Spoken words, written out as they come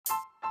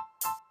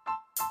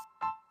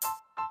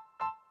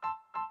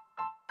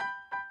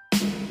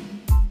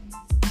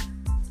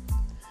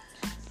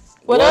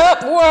What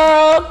up,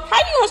 world? How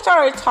you gonna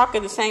start talking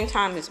at the same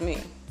time as me?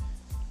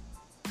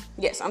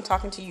 Yes, I'm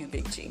talking to you,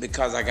 Big G.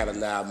 Because I got a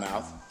loud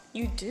mouth.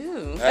 You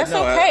do. That's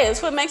okay.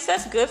 That's what makes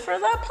us good for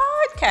the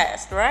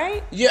podcast,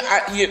 right? Yeah,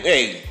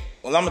 hey,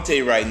 well, I'm going to tell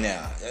you right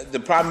now. The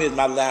problem is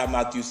my loud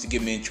mouth used to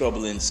get me in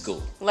trouble in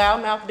school.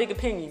 Loud mouth, big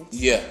opinions.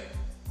 Yeah.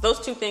 Those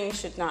two things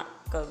should not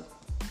go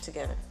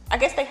together. I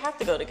guess they have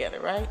to go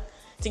together, right?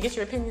 To get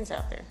your opinions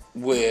out there.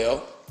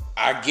 Well,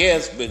 I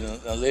guess, but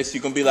unless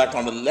you're going to be like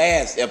on the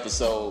last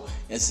episode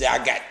and say,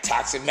 I got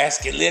toxic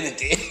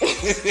masculinity.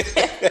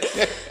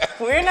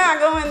 We're not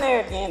going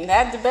there again.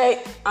 That debate,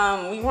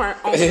 we weren't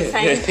on the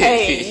same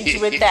page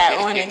with that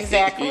one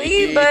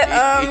exactly. But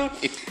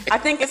I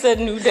think it's a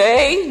new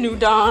day, new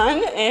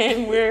dawn,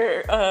 and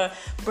we're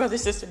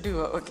brother-sister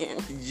duo again.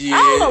 Yeah. I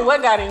don't know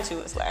what got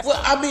into us last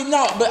time. I mean,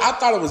 no, but I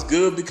thought it was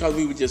good because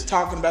we were just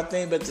talking about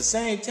things, but at the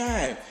same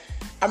time,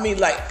 I mean,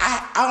 like,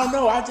 I don't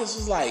know. I just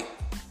was like,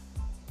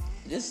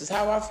 this is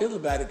how I feel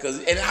about it. Cause,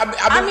 and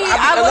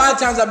a lot of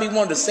times I be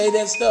wanting to say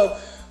that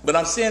stuff, but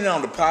I'm saying it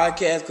on the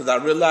podcast because I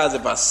realize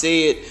if I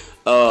say it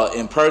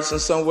in person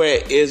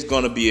somewhere, it's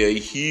going to be a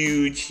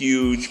huge,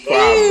 huge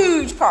problem.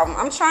 Huge problem.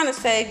 I'm trying to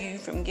save you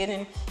from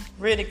getting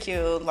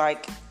ridiculed,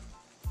 like,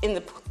 in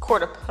the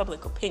court of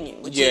public opinion.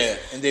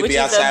 And they be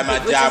outside my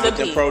job with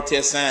the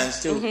protest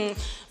signs, too.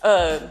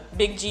 Mm-hmm.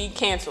 Big G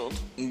canceled,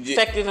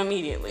 effective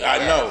immediately. I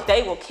know.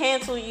 They will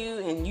cancel you,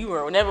 and you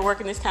are never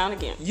working this town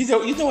again.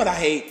 You know what I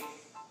hate?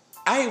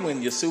 I hate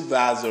when your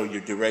supervisor or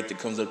your director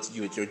comes up to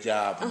you at your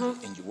job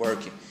and you're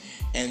working,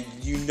 and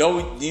you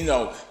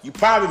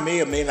probably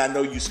may or may not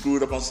know you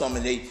screwed up on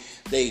something. And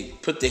they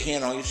put their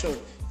hand on your shoulder.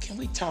 Can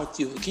we talk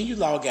to you? Can you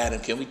log out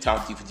and can we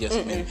talk to you for just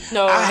a minute?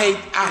 No, I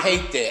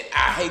hate that.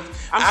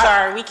 I'm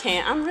sorry, we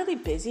can't. I'm really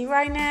busy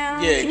right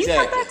now. Yeah, can you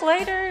come back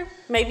later?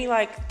 Maybe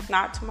like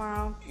not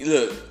tomorrow.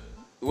 Look.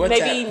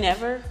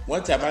 Never.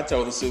 One time I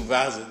told the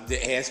supervisor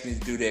they asked me to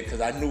do that because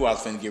I knew I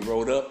was going to get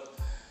rolled up.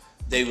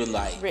 They were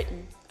like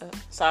written.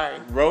 Sorry.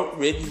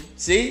 Written.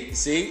 See.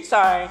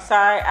 Sorry.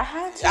 I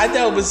had to. I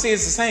know, but see,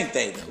 it's the same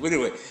thing though.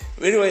 Anyway,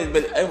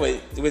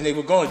 when they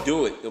were going to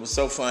do it, it was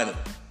so funny.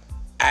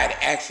 I had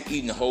actually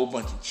eaten a whole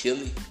bunch of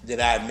chili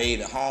that I had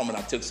made at home, and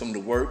I took some to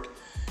work.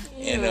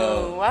 Ew,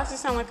 why does it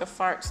sound like a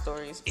fart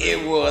story?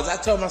 It was. I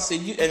told him, I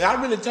said, and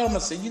I really told him, I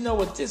said, you know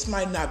what? This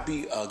might not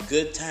be a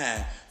good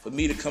time for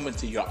me to come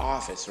into your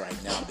office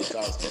right now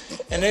because.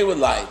 And they were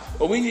like,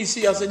 "Well, we need to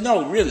see." I said,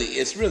 "No, really,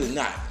 it's really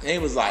not." And they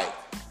was like,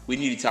 "We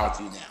need to talk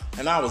to you now."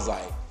 And I was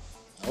like,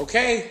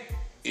 "Okay,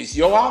 it's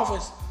your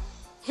office."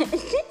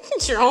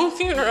 It's your own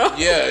funeral.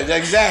 Yeah,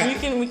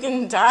 exactly. We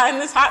can die in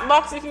this hot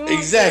box if you want.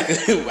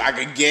 Exactly. I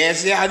can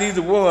gas you out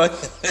either one.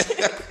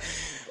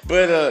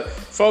 But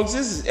folks,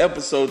 this is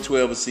episode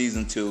 12 of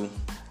season 2.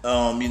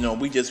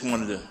 We just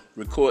wanted to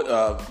record,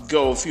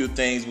 go a few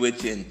things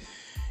with you and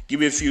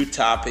give you a few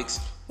topics.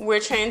 We're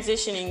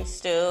transitioning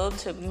still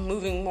to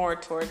moving more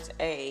towards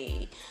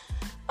a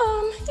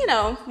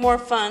more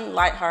fun,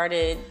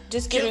 lighthearted,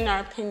 just giving our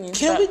opinions.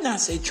 Can we not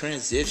say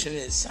transition?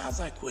 It sounds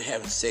like we're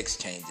having sex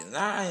changing.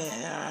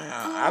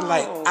 I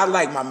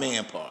like my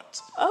man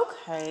parts.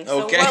 Okay.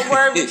 So what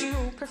word would you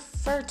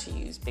prefer to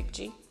use, Big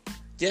G?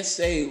 Just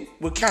say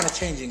we're kind of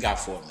changing our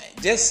format.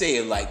 Just say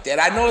it like that.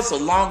 I know it's a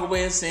longer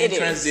way of saying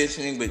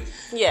transitioning, but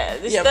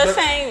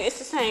it's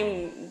the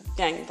same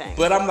dang thing.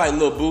 But I'm like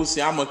Lil Boosie.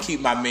 I'm gonna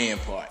keep my man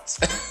parts.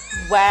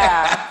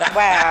 Wow.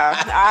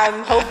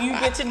 I hope you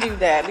get to do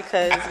that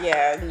because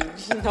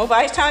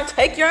nobody's trying to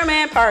take your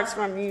man parts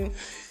from you.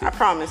 I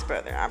promise,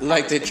 brother.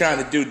 Like they're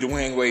trying to do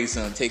Dwayne Wade's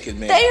son, take his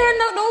man.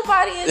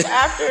 Nobody is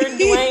after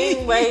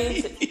Dwayne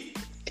Wade's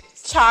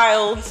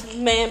child's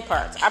man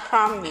parts. I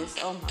promise.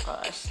 Oh my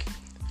gosh.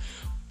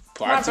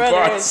 My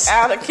brother is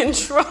out of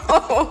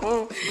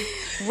control.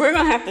 We're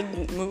gonna have to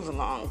move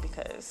along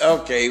because.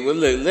 Okay, well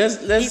look, let's.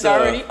 He's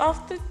already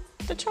off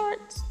the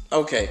charts.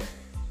 Okay,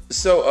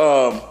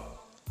 so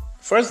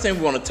first thing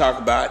we want to talk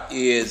about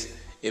is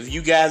if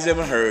you guys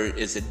ever heard,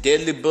 it's a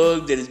deadly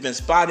bug that has been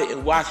spotted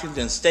in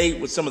Washington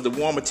State with some of the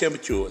warmer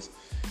temperatures.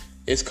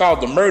 It's called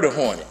the murder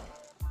hornet.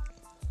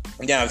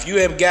 Now, if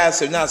you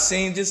guys have not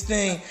seen this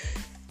thing,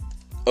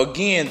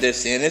 again, they're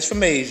saying it's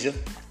from Asia.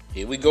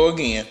 Here we go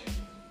again.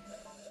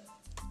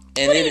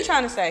 And what are you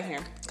trying to say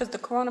here? Because the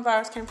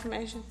coronavirus came from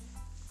Asia?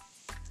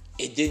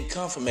 It didn't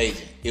come from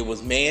Asia. It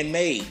was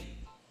man-made.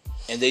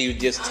 And they were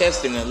just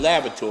testing in a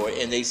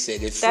laboratory, and they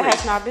said it's free. That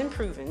has not been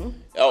proven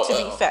to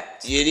be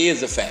fact. It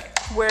is a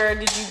fact. Where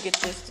did you get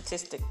this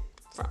statistic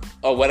from?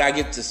 Oh, where I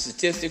get the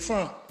statistic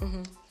from?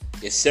 Mm-hmm.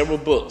 It's several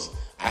books.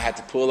 I had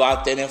to pull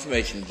out that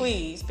information.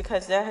 Please,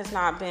 because that has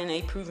not been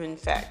a proven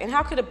fact. And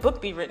how could a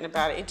book be written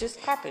about it? It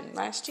just happened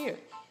last year.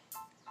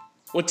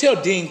 Well, tell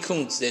Dean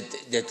Koontz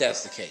that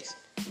that's the case.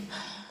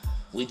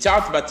 We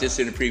talked about this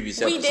in the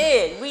previous episode.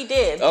 We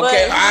did.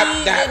 Okay, but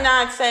he did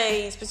not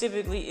say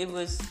specifically it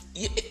was.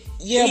 Did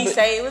he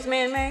say it was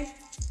man-made?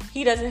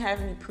 He doesn't have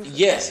any proof of that.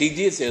 Yes, he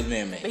did say it was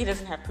man-made. But he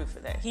doesn't have proof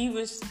of that. He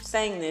was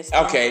saying this.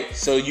 Okay,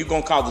 so you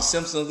gonna call the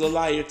Simpsons a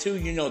liar too?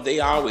 You know, they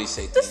always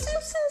say The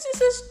Simpsons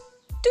is a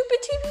stupid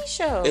TV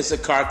show. It's a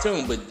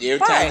cartoon, but every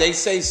time they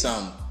say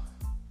something,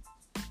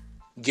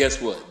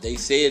 guess what? They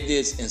said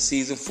this in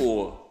season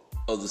 4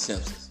 of The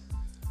Simpsons.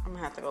 I'm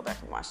gonna have to go back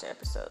and watch the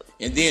episode.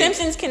 And then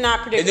Simpsons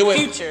cannot predict the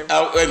future.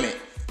 Wait a minute.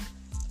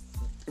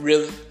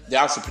 Really? They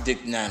also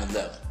predicted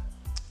 9/11.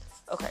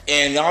 Okay.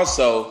 And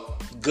also,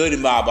 Goody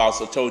Mob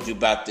also told you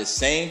about this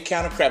same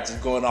kind of crap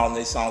that's going on in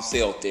this on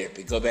cell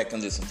therapy. Go back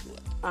and listen to it.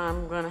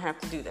 I'm gonna have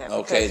to do that.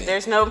 Okay.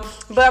 There's no,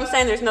 but I'm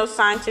saying there's no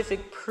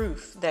scientific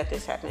proof that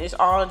this happened. It's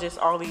all just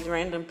all these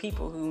random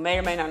people who may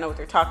or may not know what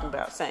they're talking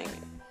about saying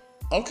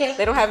it. Okay.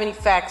 They don't have any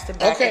facts to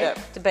back it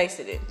up, to base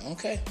it in.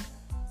 Okay.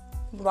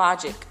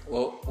 Logic.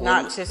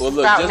 Not just look,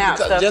 spouting out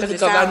stuff. Just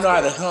because I know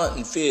how to hunt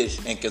and fish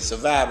and can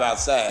survive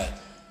outside,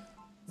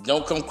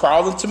 don't come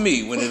crawling to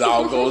me when it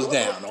all goes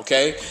down,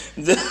 okay?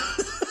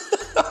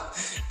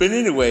 But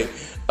anyway,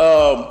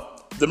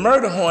 the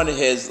murder hornet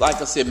has, like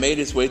I said, made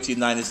its way to the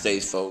United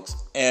States, folks.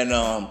 And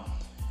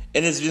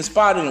it's been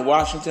spotted in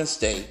Washington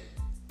State.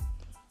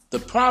 The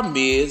problem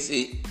is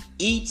it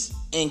eats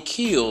and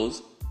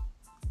kills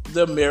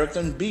the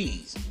American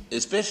bees,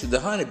 especially the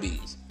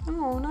honeybees.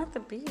 No, not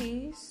the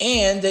bees.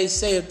 And they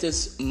say if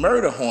this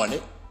murder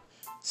hornet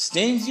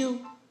stings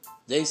you,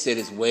 they said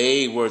it's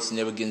way worse than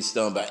ever getting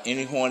stung by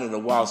any hornet or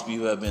wasp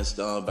you've ever been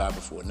stung by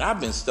before. And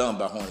I've been stung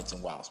by hornets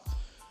and wasps.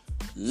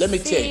 Let me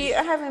tell you.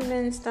 I haven't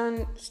been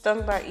stung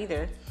by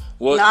either.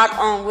 Well, knock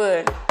on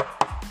wood.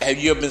 Have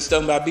you ever been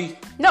stung by a bee?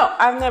 No,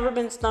 I've never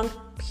been stung,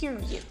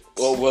 period.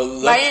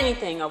 Well, by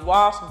anything, a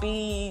wasp,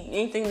 bee,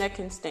 anything that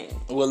can sting.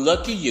 Well,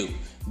 lucky you,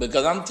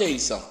 because I'm going to tell you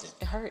something.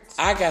 It hurts.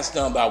 I got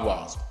stung by a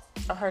wasp.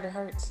 I heard it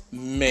hurts.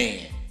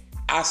 Man,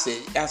 I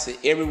said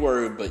every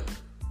word but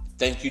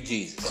thank you,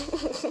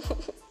 Jesus.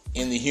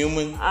 In the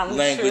human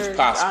language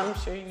possible. I'm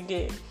sure you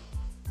did.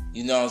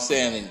 You know what I'm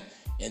saying?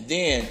 And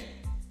then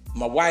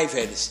my wife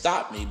had to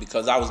stop me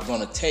because I was going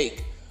to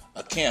take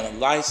a can of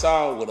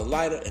Lysol with a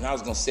lighter and I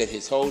was going to set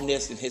his whole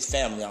nest and his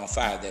family on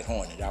fire, that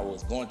hornet. I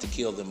was going to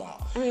kill them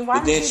all. I mean, why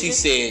but then she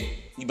said,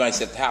 you might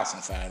set the house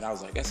on fire. And I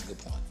was like, that's a good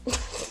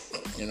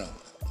point. You know.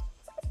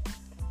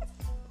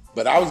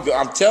 But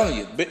I'm telling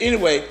you. But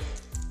anyway,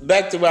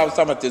 back to what I was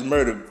talking about, this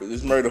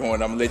murder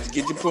hornet. I'm going to let you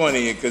get your point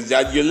in because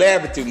you're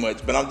laughing too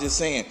much. But I'm just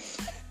saying,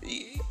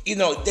 you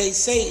know, they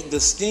say the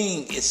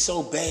sting is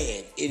so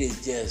bad. It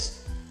is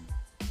just...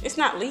 It's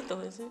not lethal,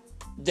 is it?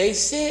 They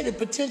said it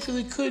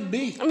potentially could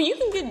be. I mean,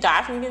 you can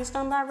die from getting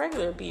stung by a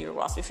regular bee or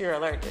wasp if you're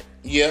allergic.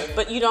 Yeah.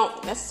 But you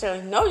don't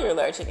necessarily know you're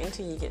allergic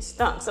until you get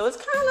stung. So it's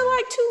kind of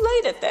like too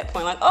late at that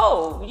point. Like,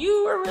 oh,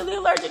 you were really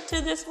allergic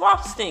to this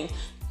wasp sting.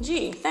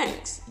 Gee,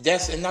 thanks.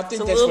 And I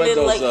think that's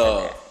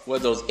where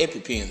those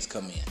EpiPens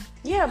come in.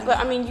 Yeah, but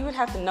I mean, you would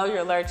have to know you're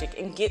allergic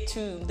and get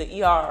to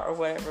the ER or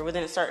whatever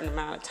within a certain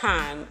amount of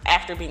time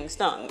after being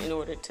stung in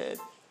order to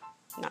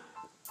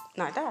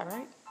not die,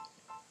 right?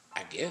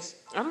 I guess.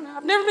 I don't know.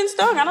 I've never been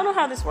stung. I don't know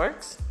how this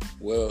works.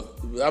 Well,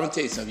 I'm going to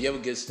tell you something. You ever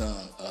get stung,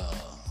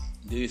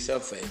 do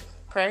yourself a favor.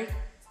 Pray?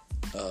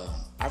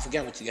 I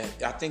forgot what you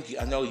got.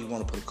 I know you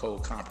want to put a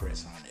cold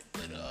compress on it,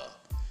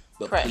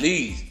 but Pray.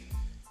 Please,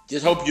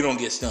 just hope you don't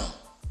get stung.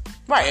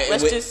 Right.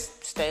 Let's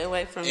just stay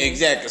away from...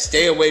 Exactly.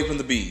 Stay away from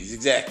the bees.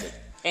 Exactly.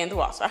 And the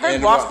wasp. I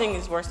heard wasp sting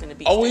is worse than the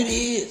bee sting. Oh, it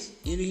is.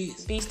 It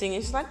is. Bee sting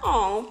is just like,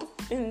 oh,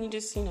 and you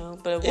just, but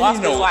a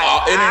wasp is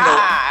like, it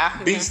ain't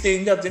no bee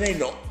sting, nothing. Ain't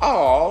no,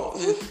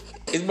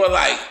 It's more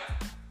like,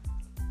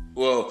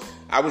 well,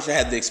 I wish I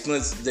had the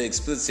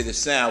explicit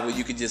sound where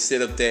you could just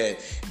sit up there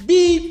and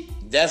beep.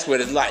 That's what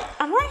it's like.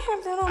 I might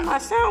have that on my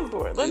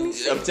soundboard. Let me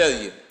see. I'm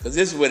telling you, because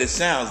this is what it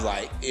sounds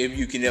like if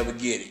you can ever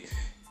get it.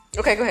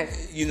 Okay, go ahead.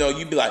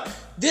 You'd be like,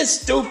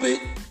 this stupid...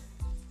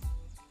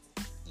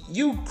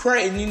 You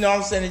crazy, you know what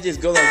I'm saying? It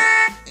just goes like,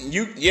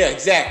 yeah,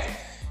 exactly.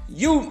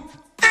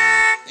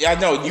 I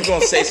know you're going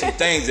to say some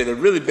things that are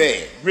really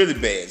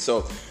bad.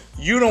 So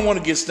you don't want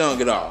to get stung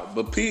at all.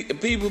 But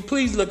people,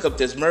 please look up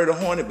this murder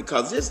hornet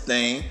because this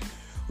thing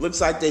looks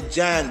like that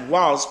giant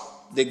wasp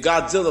that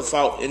Godzilla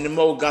fought in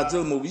the old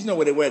Godzilla movies. You know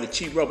where they wear the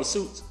cheap rubber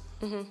suits?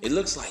 Mm-hmm. It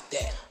looks like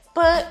that.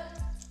 But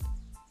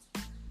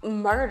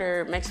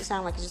murder makes it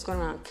sound like it's just going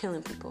around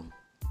killing people.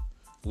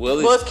 Well,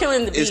 it's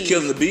killing the bees. It's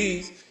killing the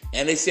bees.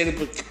 And they said it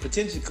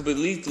potentially could be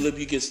lethal if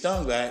you get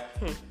stung by it.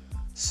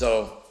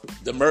 So,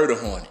 the murder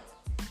hornet.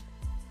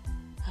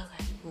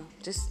 Okay, well,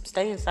 just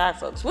stay inside,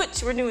 folks.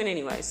 Which we're doing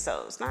anyway,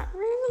 so it's not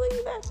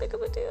really that big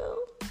of a deal.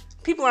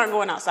 People aren't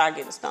going outside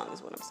getting stung,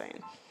 is what I'm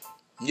saying.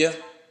 Yeah.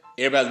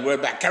 Everybody's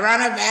worried about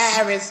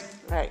coronavirus.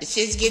 Right. The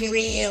shit's getting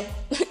real.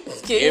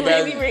 It's getting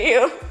really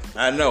real.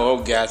 I know.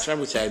 Oh, gosh. I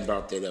wish I had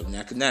brought that up now,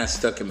 because now it's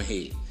stuck in my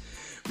head.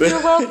 But,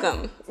 you're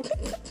welcome.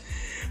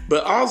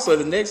 But also,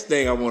 the next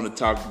thing I want to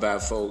talk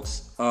about,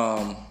 folks,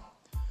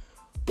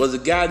 was a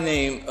guy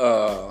named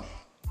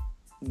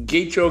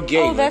Gaitro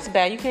Galen. Oh, that's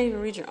bad. You can't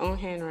even read your own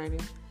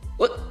handwriting.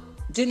 What?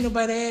 Didn't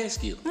nobody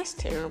ask you? That's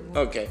terrible.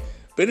 Okay.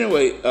 But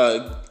anyway,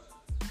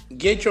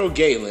 Gaitro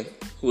Galen,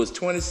 who was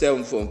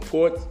 27 from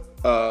Port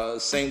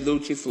St.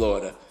 Lucie,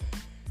 Florida,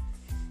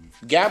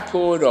 got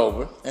pulled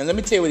over. And let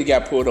me tell you what he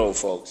got pulled over,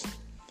 folks.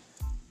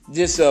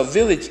 This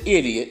village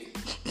idiot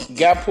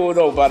got pulled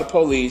over by the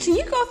police. Can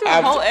you go through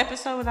a whole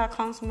episode without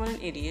calling someone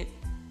an idiot?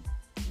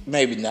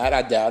 Maybe not.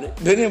 I doubt it.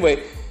 But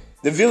anyway,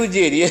 the village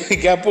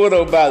idiot got pulled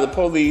over by the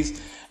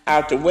police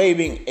after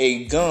waving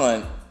a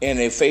gun in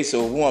the face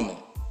of a woman.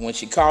 When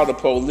she called the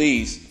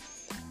police,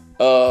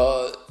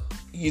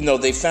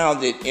 they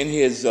found it in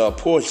his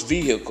Porsche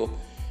vehicle.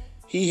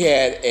 He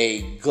had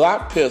a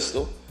Glock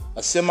pistol,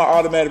 a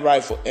semi-automatic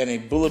rifle, and a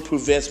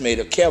bulletproof vest made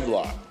of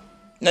Kevlar.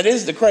 Now, this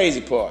is the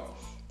crazy part.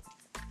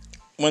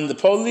 When the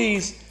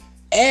police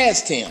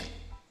asked him,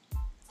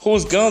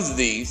 whose guns are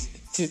these?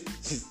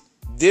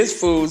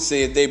 This fool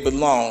said they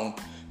belong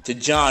to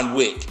John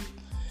Wick.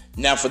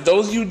 Now, for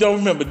those of you who don't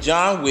remember,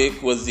 John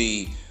Wick was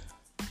the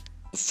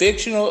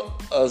fictional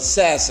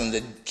assassin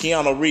that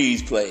Keanu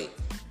Reeves played.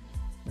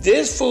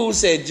 This fool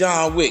said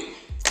John Wick.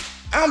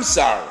 I'm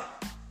sorry.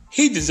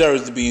 He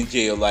deserves to be in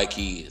jail like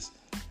he is.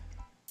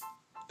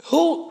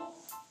 Who?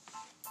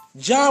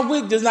 John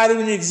Wick does not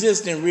even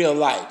exist in real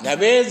life. Now,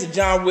 there's a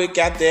John Wick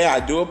out there.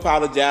 I do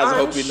apologize. I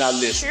hope you're not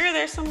listening. I'm sure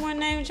there's someone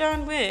named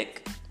John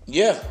Wick.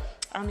 Yeah.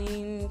 I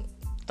mean,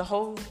 the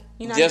whole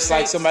United Just States.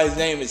 like somebody's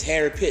name is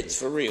Harry Pitts,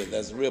 for real.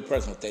 That's a real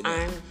person what they do.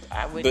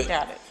 I wouldn't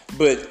doubt it.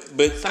 But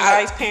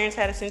somebody's parents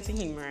had a sense of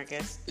humor, I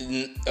guess.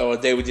 Or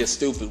they were just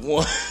stupid.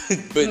 One,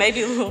 but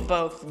maybe a little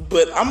both.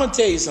 But I'm gonna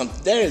tell you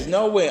something. There is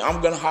no way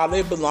I'm gonna holler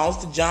it belongs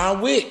to John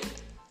Wick.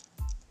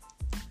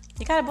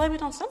 You gotta blame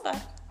it on somebody.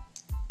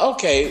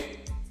 Okay.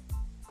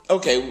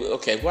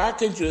 Why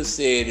couldn't you have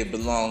said it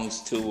belongs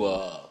to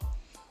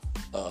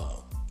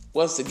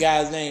what's the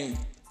guy's name?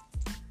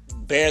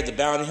 Bear the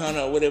Bounty Hunter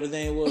or whatever his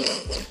name was.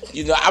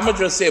 I'm gonna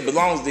just say it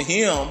belongs to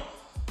him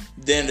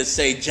than to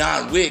say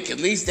John Wick. At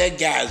least that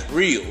guy's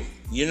real.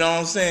 You know what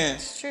I'm saying?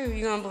 It's true.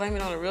 You're going to blame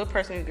it on a real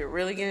person who could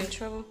really get in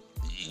trouble?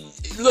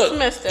 Look,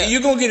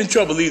 you're going to get in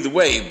trouble either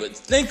way, but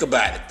think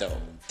about it, though.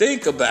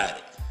 Think about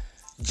it.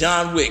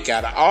 John Wick,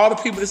 out of all the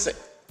people that say,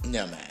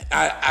 no, man,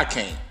 I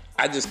can't.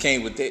 I just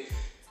can't with that.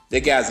 That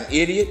guy's an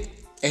idiot,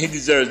 and he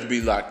deserves to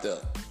be locked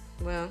up.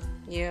 Well,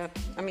 yeah.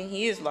 I mean,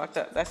 he is locked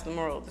up. That's the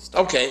moral of the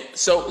story. Okay,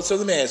 so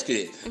let me ask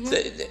you this.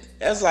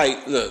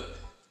 Mm-hmm.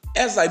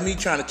 That's like me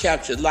trying to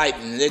capture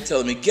lightning, and they're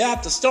telling me, get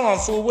out the storm,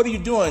 fool. What are you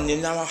doing?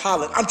 And I'm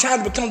hollering, I'm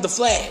trying to become the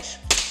Flash.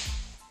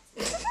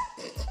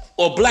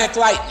 Or Black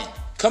Lightning.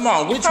 Come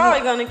on, which one? You're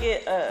probably going to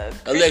get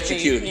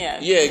electrocuted.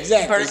 Yeah,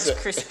 exactly. Burnt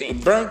crispy.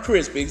 Burnt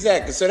crispy,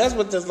 exactly. So that's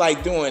what that's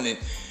like doing. And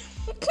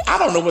I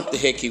don't know what the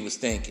heck he was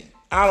thinking.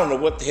 I don't know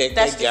what the heck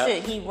that's they got. That's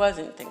just it. He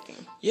wasn't thinking.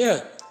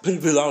 Yeah, but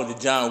it belonged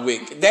to John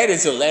Wick. That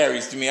is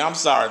hilarious to me. I'm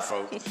sorry,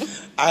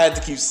 folks. I had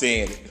to keep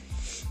saying it.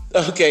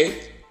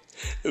 Okay.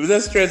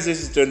 Let's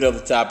transition to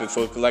another topic,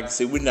 folks. Like I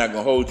said, we're not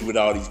going to hold you with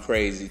all these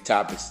crazy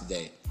topics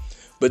today.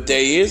 But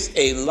there is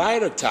a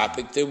lighter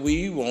topic that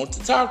we want to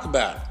talk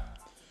about.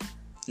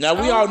 Now,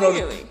 we all know...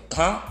 Really?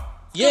 Huh?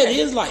 Yeah, it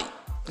is light.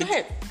 Go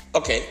ahead.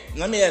 Okay,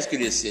 let me ask you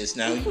this, sis.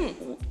 Now,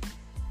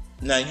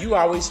 now you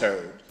always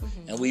heard,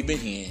 and we've been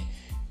hearing,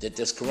 that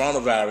this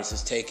coronavirus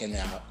is taking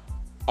out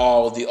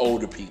all the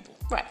older people.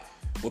 Right.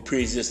 With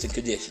pre-existing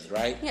conditions,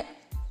 right? Yeah.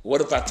 What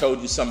if I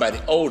told you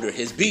somebody older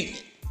has beaten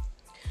it?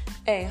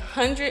 A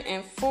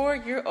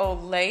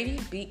 104-year-old lady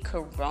beat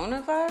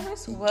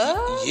coronavirus?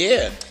 What?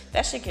 Yeah.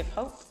 That should give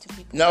hope to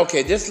people. No,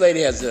 okay, this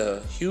lady has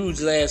a huge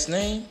last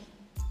name.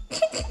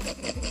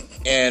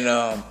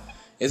 And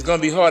it's going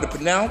to be hard to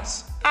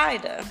pronounce.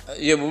 Ida.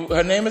 Yeah,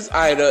 her name is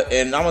Ida,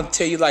 and I'm going to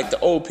tell you like the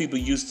old people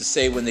used to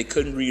say when they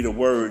couldn't read a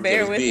word.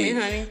 Bear with me,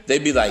 honey.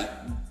 They'd be like,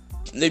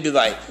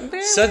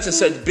 such and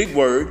such big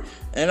word.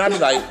 And I'd be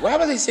like, why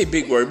would they say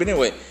big word? But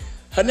anyway,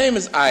 her name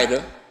is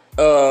Ida.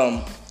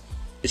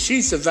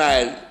 She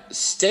survived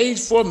stage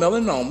 4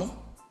 melanoma.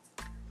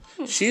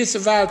 She has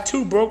survived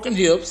 2 broken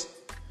hips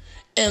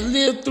and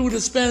lived through the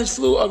Spanish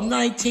flu of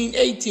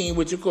 1918,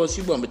 which of course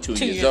she wasn't but 2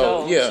 years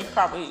old. Yeah, she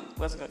probably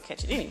wasn't gonna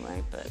catch it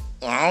anyway. But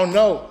I don't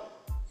know.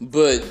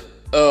 But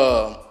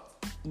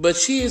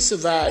she has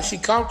survived. She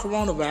caught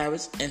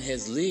coronavirus and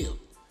has lived.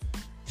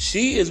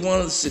 She is one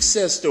of the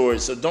success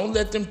stories. So don't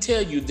let them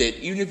tell you that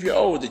even if you're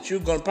old that you're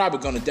probably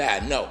gonna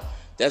die. No,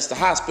 that's the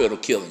hospital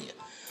killing you.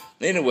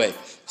 Anyway,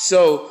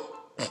 so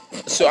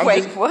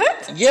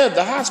what? Yeah,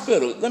 the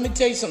hospital. Let me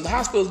tell you something. The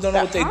hospitals don't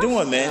know what they're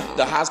doing, man.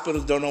 The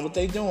hospitals don't know what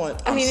they're doing.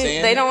 I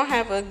mean, they don't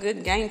have a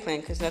good game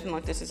plan because nothing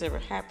like this has ever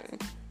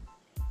happened.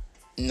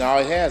 No,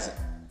 it hasn't.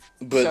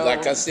 But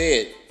like I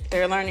said,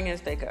 they're learning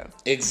as they go.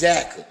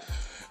 Exactly.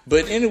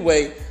 But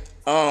anyway,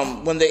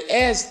 when they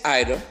asked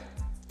Ida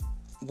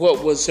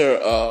what was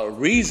her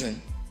reason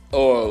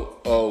or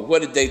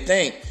what did they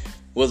think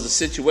was the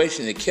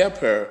situation that kept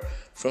her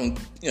from,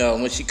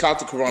 when she caught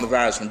the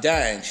coronavirus from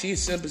dying, she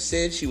simply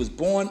said she was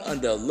born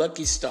under a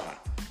lucky star.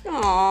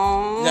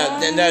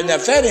 Aww. Now,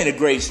 if that ain't a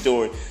great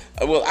story,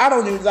 well, I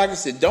don't even, like I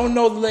said, don't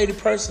know the lady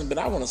person, but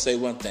I want to say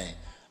one thing.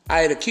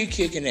 Ida, keep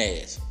kicking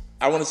ass.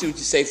 I want to see what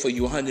you say for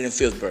your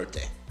 105th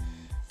birthday.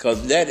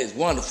 Because that is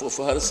wonderful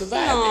for her to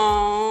survive it.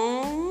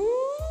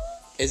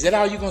 Is that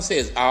all you're going to say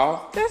is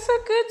all? That's a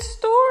good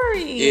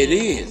story. It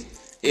is.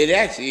 It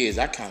actually is.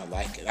 I kind of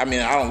like it. I mean,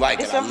 I don't like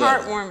it's it. It's a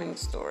heartwarming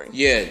story.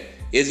 Yeah.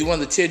 Is it one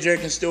of the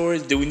tear-jerking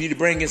stories? Do we need to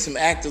bring in some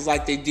actors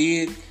like they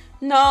did?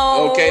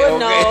 No, Okay.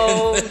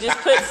 no. Just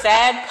put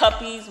sad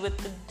puppies with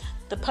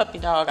the puppy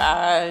dog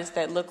eyes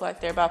that look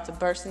like they're about to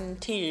burst in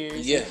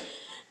tears. Yeah.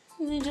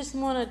 And they just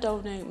want to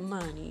donate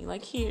money.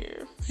 Like,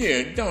 here.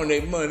 Here,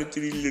 donate money to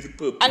these little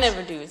puppies. I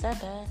never do. Is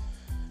that bad?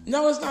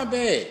 No, it's not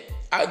bad.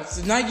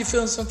 So now you're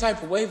feeling some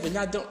type of way, but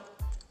not don't.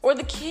 Or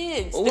the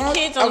kids. The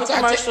kids on the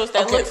commercials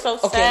that look so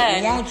sad.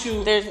 Okay, why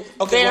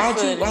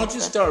don't you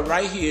stuff. start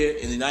right here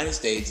in the United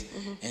States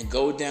and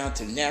go down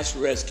to the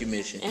National Rescue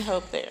Mission And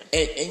help there.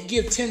 and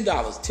give $10.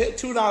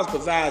 $2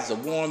 provides a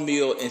warm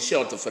meal and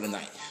shelter for the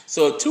night.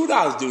 So if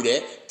 $2 do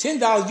that,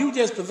 $10 you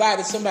just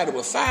provided somebody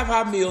with 5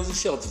 hot meals and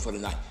shelter for the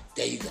night.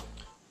 There you go.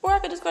 Or I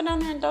could just go down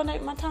there and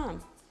donate my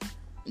time.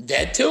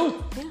 That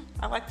too. Yeah,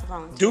 I like to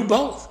volunteer. Do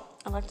both.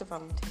 I like to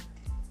volunteer.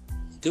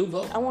 Do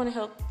both. I want to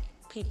help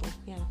people,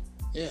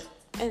 Yeah.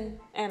 and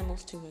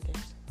animals too, I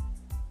guess.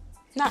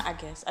 Not, I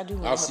guess. I do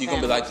want to Also, help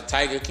you're gonna be animals. like the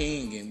Tiger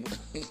King and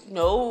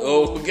No.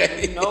 Oh,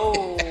 okay.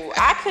 No.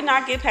 I could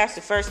not get past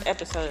the first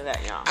episode of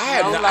that, y'all. I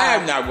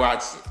have not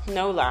watched it.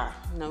 No lie.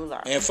 No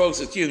lie. And folks,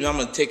 excuse me, I'm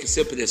gonna take a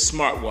sip of this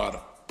smart water.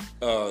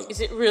 Is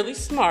it really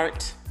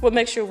smart? What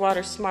makes your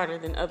water smarter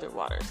than other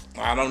waters?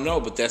 I don't know,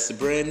 but that's the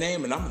brand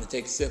name, and I'm gonna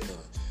take a sip of it.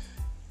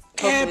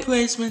 Hopefully. Ad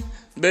placement,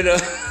 but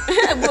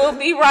We'll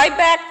be right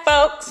back,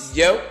 folks.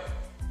 Yep.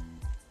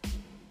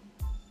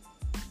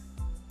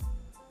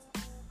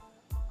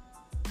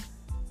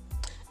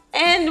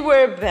 And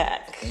we're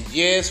back.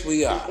 Yes,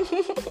 we are.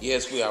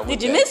 Yes, we are.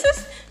 Did you miss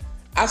us?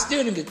 I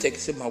still didn't get to take a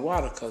sip of my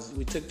water because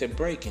we took that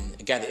break and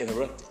it got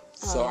interrupted.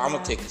 So I'm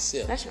gonna take a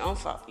sip. That's your own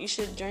fault. You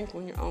should drink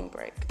when you're on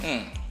break.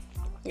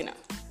 You know.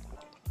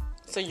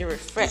 So you're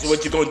refreshed. So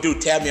what you gonna do?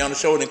 Tap me on the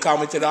shoulder and call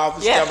me to the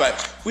office? Yeah. Tell me,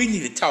 we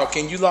need to talk.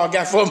 Can you log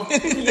out for a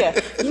minute? Yeah,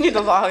 you need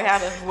to log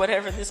out of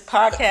whatever this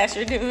podcast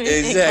you're doing.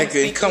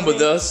 Exactly. And Come speak with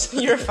to me. us.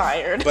 You're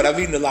fired. But I've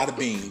eaten a lot of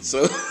beans,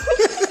 so.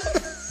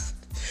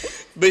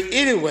 But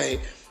anyway,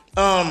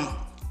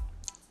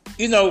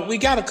 we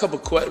got a couple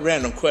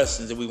random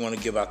questions that we want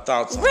to give our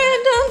thoughts on.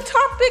 Random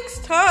topics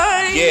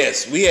time.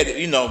 Yes, we had,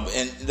 and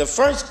the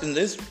first in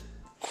this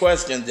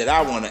question that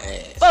I want to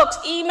ask. Folks,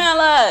 email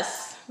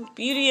us.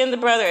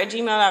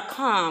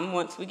 beautyandthebrother@gmail.com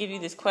once we give you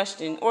this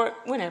question, or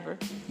whenever.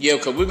 Yeah,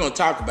 because we're going to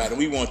talk about it.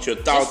 We want your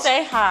thoughts. Just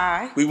say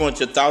hi. We want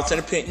your thoughts and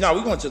opinions. No,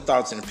 we want your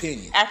thoughts and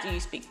opinions. After you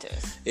speak to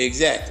us.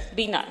 Exactly.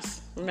 Be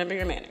nice. Remember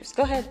your manners.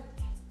 Go ahead.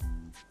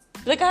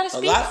 They gotta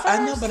speak first.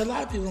 I know, but a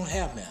lot of people don't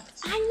have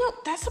manners. I know.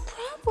 That's a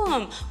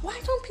problem. Why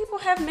don't people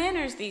have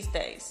manners these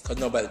days? Because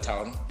nobody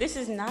taught them. This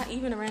is not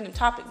even a random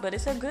topic, but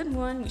it's a good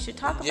one. We should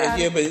talk about Yeah,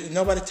 it. but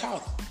nobody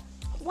taught them.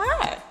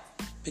 Why?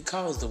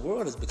 Because the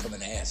world is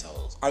becoming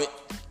assholes. I mean,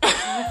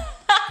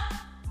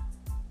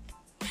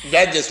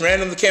 that just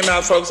randomly came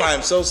out, folks. I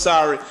am so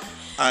sorry.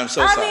 I am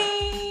so sorry.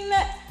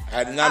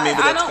 I did not mean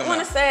for that to come out. I don't want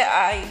to say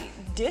I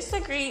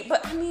disagree,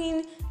 but I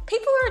mean,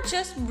 people are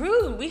just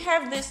rude. We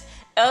have this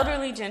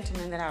elderly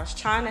gentleman that I was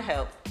trying to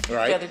help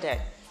the other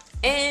day.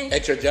 And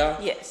at your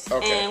job? Yes.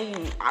 Okay.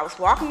 And I was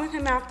walking with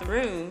him out the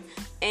room,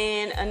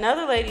 and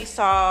another lady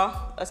saw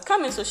us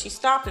coming, so she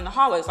stopped in the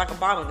hallway. It was like a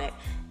bottleneck.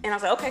 And I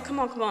was like, okay, come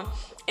on.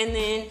 And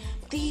then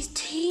these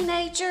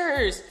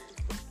teenagers,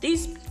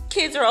 these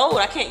kids are old.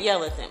 I can't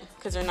yell at them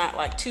because they're not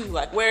like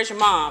where's your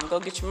mom?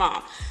 Go get your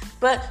mom.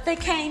 But they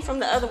came from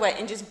the other way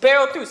and just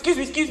barreled through,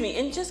 excuse me,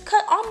 and just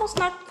almost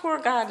knocked the poor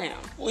guy down.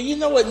 Well, you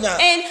know what now?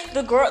 And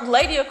the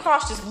lady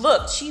across just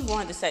looked. She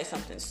wanted to say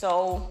something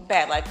so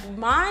bad. Like,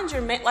 mind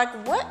your man. Like,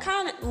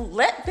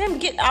 let them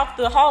get out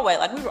the hallway.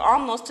 Like, we were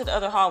almost to the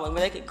other hallway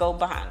where they could go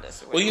behind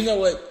us. Well, you know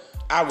what?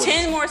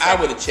 10 more seconds. I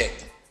would have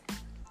checked them.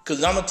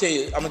 Because I'm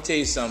gonna tell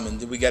you something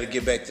that we got to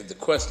get back to the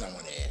question I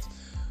want to ask.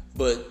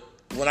 But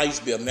when I used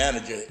to be a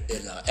manager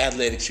in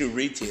athletic shoe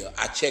retail,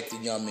 I checked a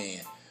young man.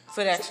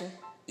 Foot action.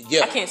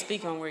 Yeah. I can't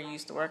speak on where you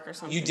used to work or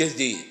something. You just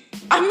did.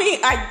 I mean,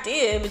 I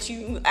did, but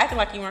you acted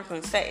like you weren't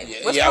going to say it.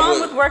 Yeah, What's wrong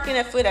with working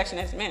at Foot Action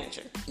as a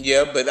manager?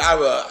 Yeah, but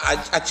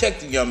I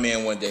checked a young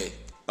man one day.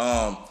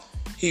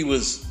 He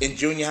was in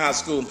junior high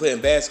school and playing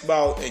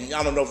basketball, and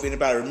I don't know if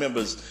anybody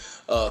remembers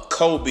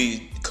Kobe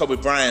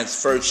Bryant's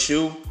first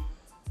shoe.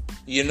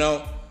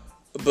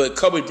 But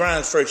Kobe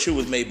Bryant's first shoe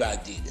was made by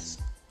Adidas.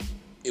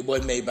 It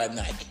wasn't made by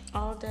Nike.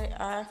 All day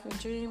I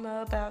dream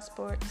about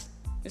sports.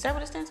 Is that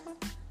what it stands for?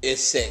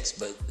 It's sex,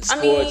 but sports.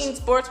 I mean,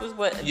 sports was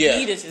what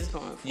Adidas is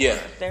going for. Yeah.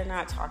 They're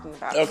not talking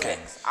about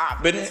sex,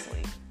 But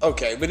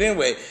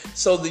anyway,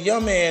 so the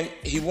young man,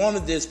 he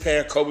wanted this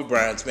pair of Kobe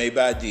Bryant's made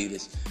by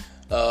Adidas.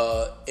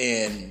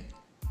 And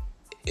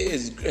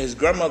his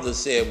grandmother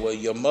said, well,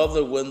 your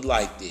mother wouldn't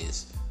like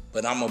this,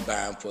 but I'm going to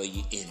buy them for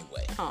you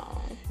anyway.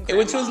 Oh,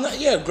 Which was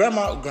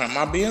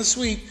grandma being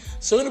sweet.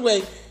 So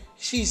anyway,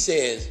 she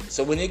says,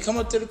 so when they come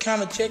up to the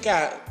counter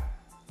checkout,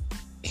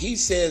 she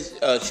says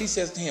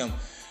to him,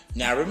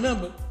 now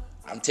remember,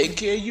 I'm taking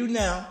care of you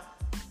now,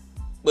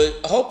 but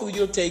hopefully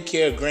you'll take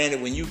care of Granny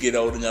when you get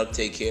old enough to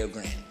take care of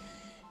Granny.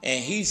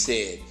 And he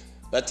said,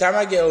 by the time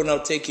I get old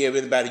enough to take care of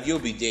anybody, you'll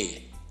be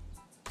dead.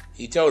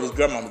 He told his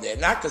grandmama that.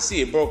 And I could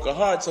see it broke her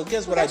heart, so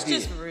guess what I did?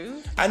 That's just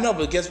rude. I know,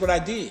 but guess what I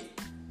did?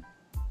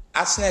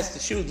 I snatched the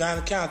shoes down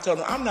the counter and told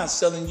them, I'm not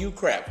selling you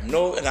crap.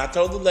 No, and I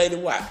told the lady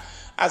why.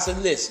 I said,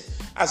 listen,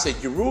 I said,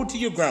 you're rude to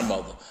your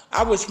grandmother.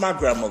 I wish my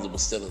grandmother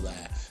was still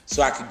alive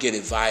so I could get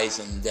advice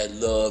and that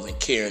love and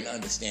care and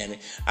understanding.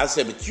 I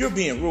said, but you're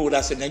being rude.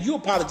 I said, now you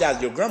apologize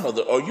to your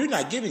grandmother or you're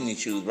not giving these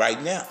shoes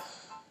right now.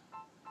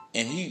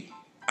 And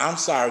I'm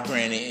sorry,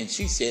 Granny. And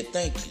she said,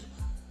 thank you.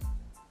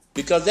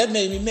 Because that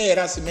made me mad.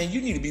 I said, man,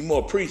 you need to be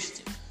more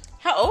appreciative.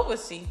 How old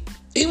was he?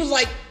 He was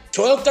like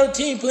 12,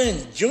 13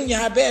 playing junior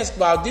high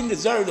basketball. Didn't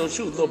deserve those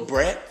shoes, little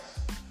brat.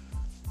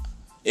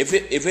 If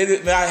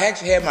I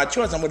actually had my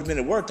choice, I would have been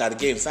at work. I'd have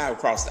gave him 5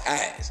 across the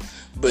eyes.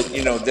 But,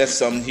 that's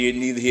something here,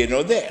 neither here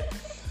nor there.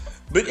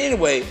 But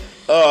anyway,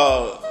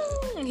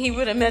 he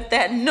would have met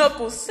that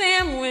knuckle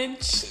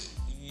sandwich.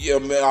 Yeah,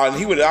 man,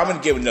 I'm going to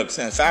give him knuckle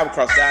sandwich. 5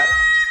 across the eyes.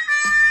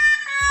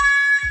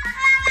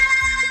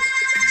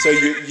 So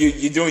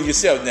you're doing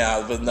yourself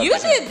now. But you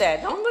did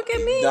that. Don't look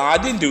at me. No, I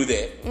didn't do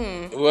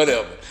that.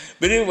 Whatever.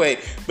 But anyway,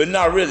 but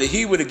not really.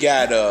 He would have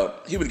got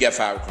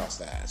 5 across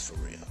the eyes for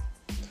real.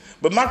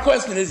 But my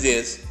question is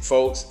this,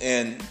 folks,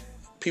 and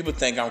people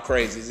think I'm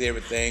crazy as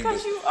everything.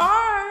 Because you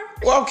are.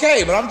 Well,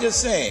 okay, but I'm just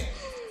saying.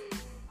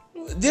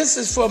 This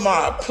is for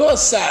my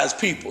plus size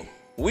people.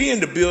 We in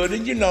the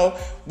building,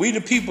 we the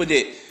people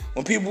that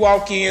when people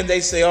walk in, they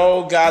say,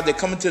 oh, God, they're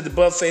coming to the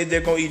buffet,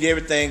 they're going to eat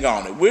everything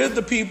on it. We're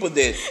the people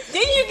that...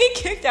 Didn't you get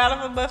kicked out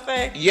of a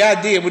buffet? Yeah,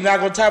 I did. We're not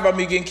going to talk about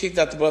me getting kicked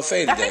out the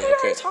buffet today. I think we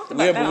already talked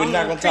about that on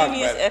the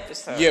previous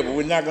episode. Yeah, but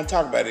we're not going to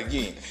talk about it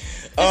again.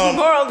 The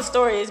moral of the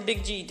story is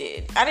Big G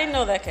did. I didn't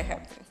know that could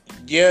happen.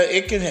 Yeah,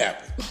 it can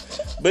happen.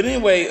 But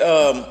anyway,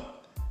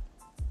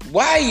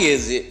 why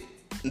is it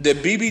that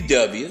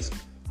BBWs,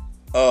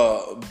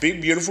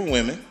 big beautiful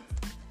women,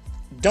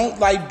 don't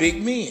like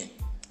big men?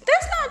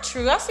 That's not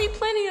true. I see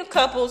plenty of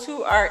couples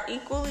who are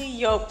equally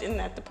yoked in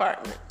that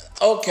department.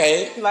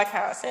 Okay. You like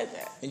how I said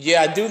that?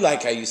 Yeah, I do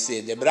like how you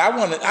said that. But I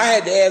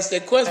had to ask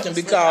that question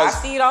because... I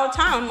see it all the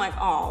time. I'm like,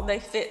 oh, they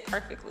fit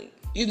perfectly.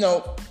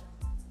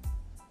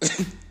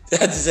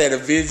 I just had a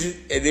vision,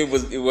 and it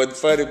wasn't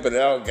funny, but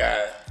oh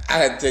God, I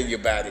had to tell you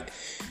about it.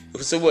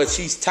 So what?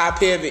 She's top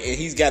heavy, and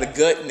he's got a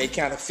gut, and they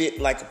kind of fit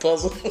like a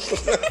puzzle.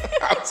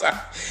 I'm sorry,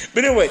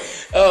 but anyway,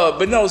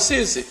 but no,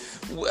 seriously,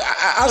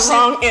 the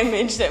wrong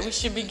image that we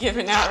should be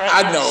giving out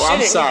right now. I know.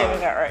 I'm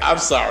sorry. I'm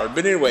sorry,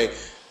 but anyway,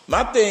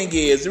 my thing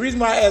is the reason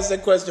why I asked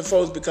that question,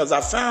 folks, because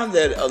I found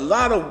that a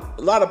lot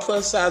of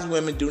plus size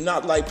women do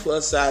not like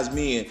plus size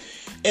men,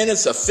 and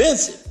it's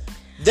offensive.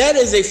 That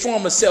is a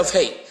form of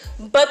self-hate.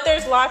 But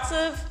there's lots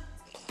of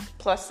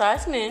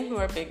plus-size men who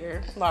are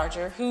bigger,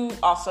 larger, who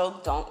also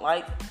don't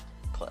like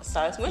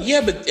plus-size women.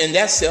 Yeah, and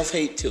that's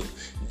self-hate too.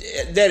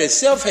 That is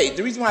self-hate.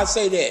 The reason why I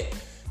say that...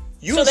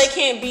 So they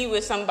can't be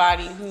with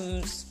somebody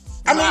who's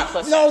not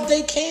plus-size? No,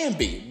 they can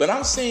be. But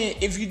I'm saying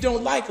if you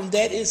don't like them,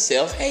 that is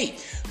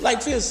self-hate.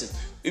 Like, for instance,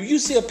 if you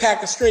see a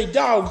pack of stray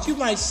dogs, you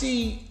might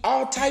see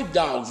all type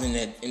dogs in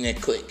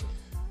that clique.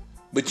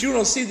 But you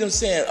don't see them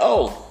saying,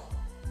 oh...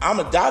 I'm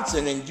a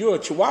Dachshund and you're a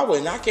Chihuahua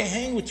and I can't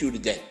hang with you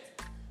today.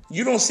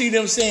 You don't see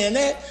them saying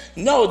that?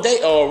 No,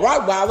 they are a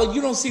Rottweiler.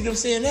 You don't see them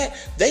saying that.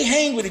 They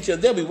hang with each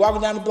other. They'll be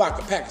walking down the block,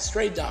 a pack of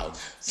stray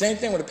dogs. Same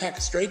thing with a pack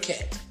of stray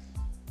cats.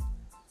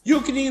 You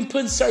can even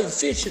put certain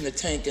fish in the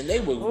tank and they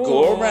will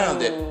go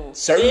around it.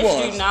 Certain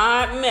ones. Fish do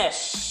not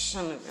mesh,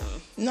 some of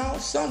them. No,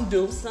 some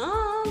do.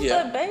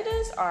 But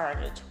betas are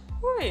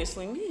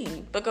notoriously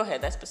mean. But go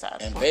ahead, that's beside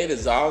the point. And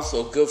betas are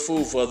also good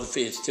food for other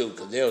fish too,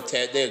 because they'll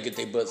get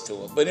their butts to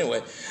them. But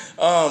anyway,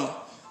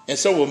 and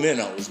so will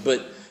minnows.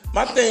 But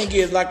my thing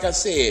is, like I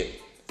said,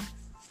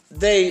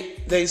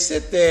 they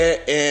sit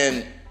there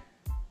and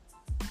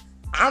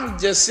I'm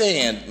just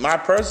saying, my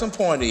personal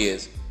point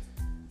is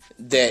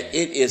that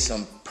it is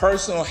some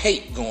personal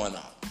hate going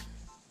on.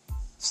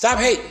 Stop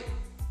hating.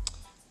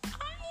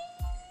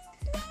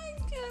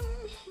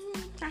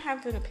 I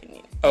have an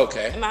opinion.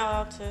 Okay. Am I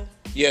allowed to?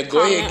 Yeah,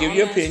 go ahead. Give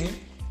your opinion.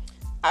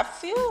 I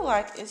feel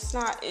like it's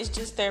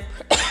just their...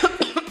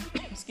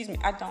 Excuse me,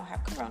 I don't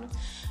have corona.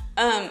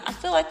 I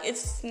feel like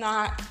it's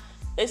not...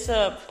 It's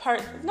a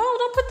part... No,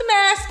 don't put the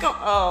mask on.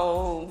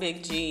 Oh,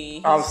 Big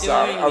G. I'm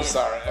sorry.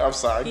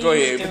 Go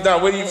ahead. No,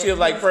 what do you feel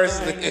like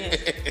personally?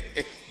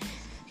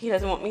 He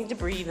doesn't want me to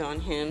breathe on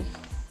him.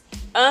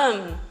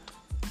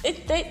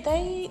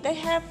 They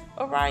have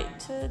a right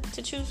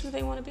to choose who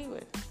they want to be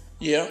with.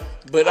 Yeah,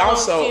 but I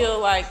also... don't feel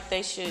like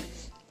they should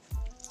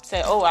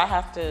say, oh, I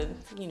have to,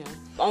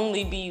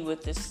 only be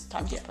with this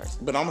type of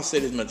person. But I'm going to say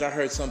this much. I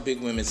heard some big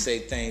women say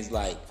things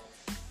like,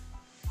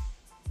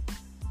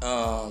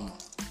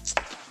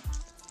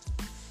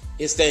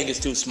 his thing is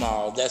too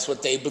small. That's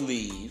what they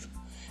believe.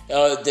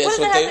 What does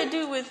that have to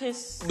do with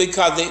his...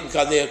 Because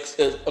they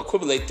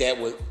equivalent that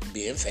with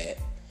being fat.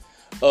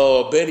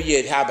 Better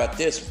yet, how about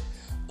this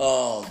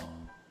one?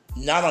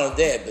 Not only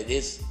that, but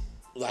it's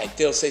like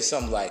they'll say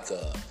something like,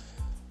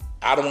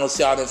 I don't want to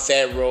see all them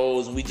fat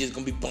rolls. We just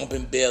going to be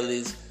bumping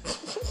bellies.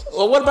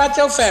 Well, what about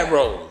your fat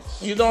rolls?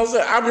 You know what I'm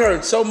saying? I've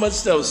heard so much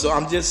stuff, so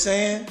I'm just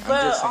saying.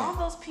 But all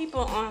those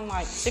people on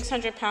like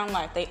 600-pound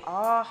life, they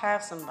all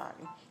have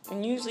somebody.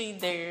 And usually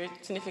their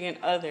significant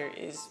other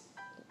is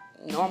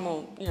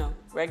normal,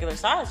 regular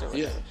size or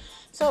whatever. Yeah.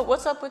 So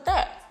what's up with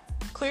that?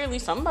 Clearly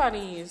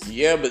somebody is.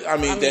 Yeah, but I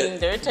mean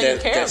they're taking care of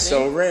it. That's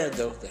so rare,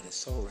 though. That is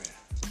so rare.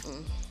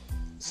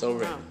 So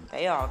rare. No,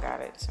 they all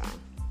got it. So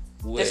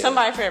there's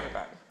somebody for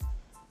everybody.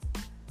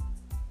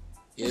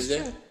 Is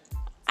there? True.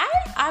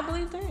 I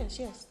believe there is.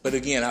 Yes. But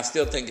again, I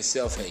still think it's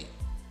self-hate.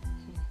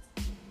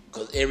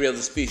 Because every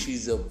other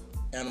species of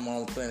animal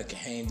on the planet can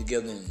hang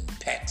together in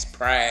packs,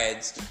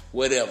 prides,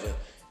 whatever,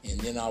 and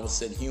then all of a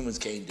sudden humans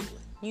can't do it.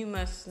 You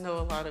must know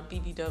a lot of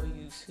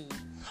BBWs who.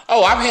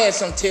 Oh, I've had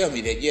some tell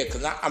me that, yeah,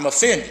 because I'm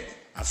offended.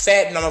 I'm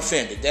fat and I'm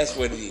offended. That's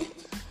what it is.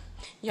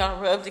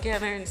 Y'all rub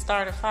together and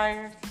start a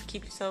fire,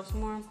 keep yourselves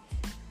warm?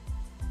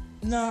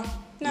 No.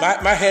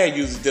 My hair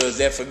usually does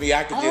that for me.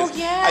 I just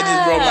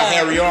roll my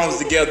hairy arms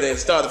together and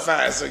start a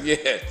fire. So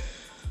yeah.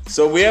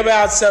 So we ever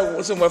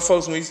outside somewhere,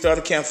 folks, when we start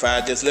a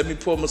campfire, just let me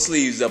pull my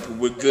sleeves up and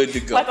we're good to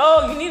go. Like,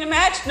 oh, you need a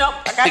match? Nope,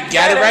 I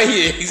got it right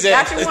here.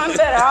 Exactly. Got you one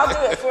better. I'll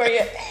do it for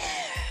you.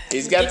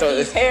 He's got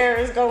these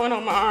hairs going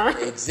on my arm.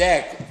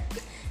 Exactly.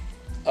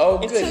 Oh,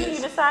 goodness. Until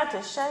you decide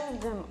to shave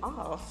them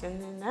off,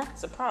 and then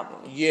that's a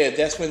problem. Yeah,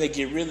 that's when they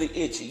get really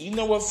itchy. You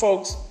know what,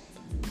 folks?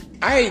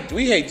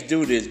 We hate to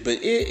do this, but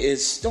it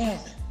is storming.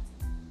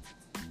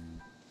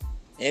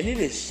 And it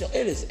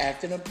is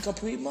acting a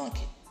complete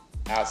monkey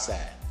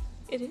outside.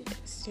 It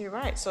is. You're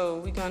right. So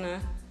we're going to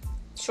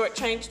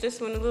shortchange this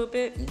one a little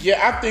bit? Yeah,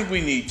 I think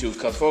we need to,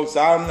 because, folks,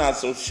 I'm not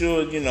so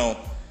sure,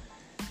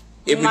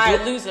 We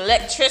might lose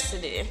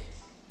electricity.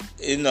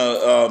 But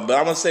I'm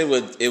going to say,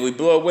 if we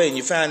blow away and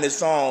you find this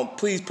song,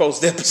 please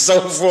post the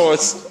episode for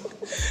us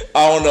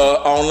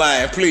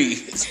online,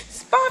 please.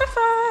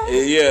 Spotify.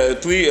 Yeah,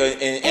 please.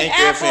 And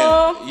Anchor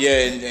FM.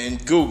 Yeah,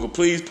 and Google.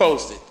 Please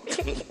post it.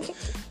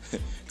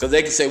 Because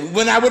they can say, we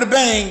went out with a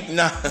bang.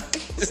 Nah.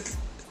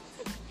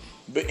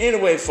 But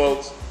anyway,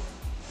 folks,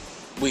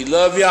 we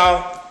love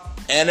y'all.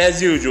 And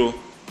as usual,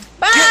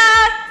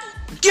 bye.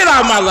 Get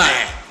out of my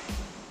line.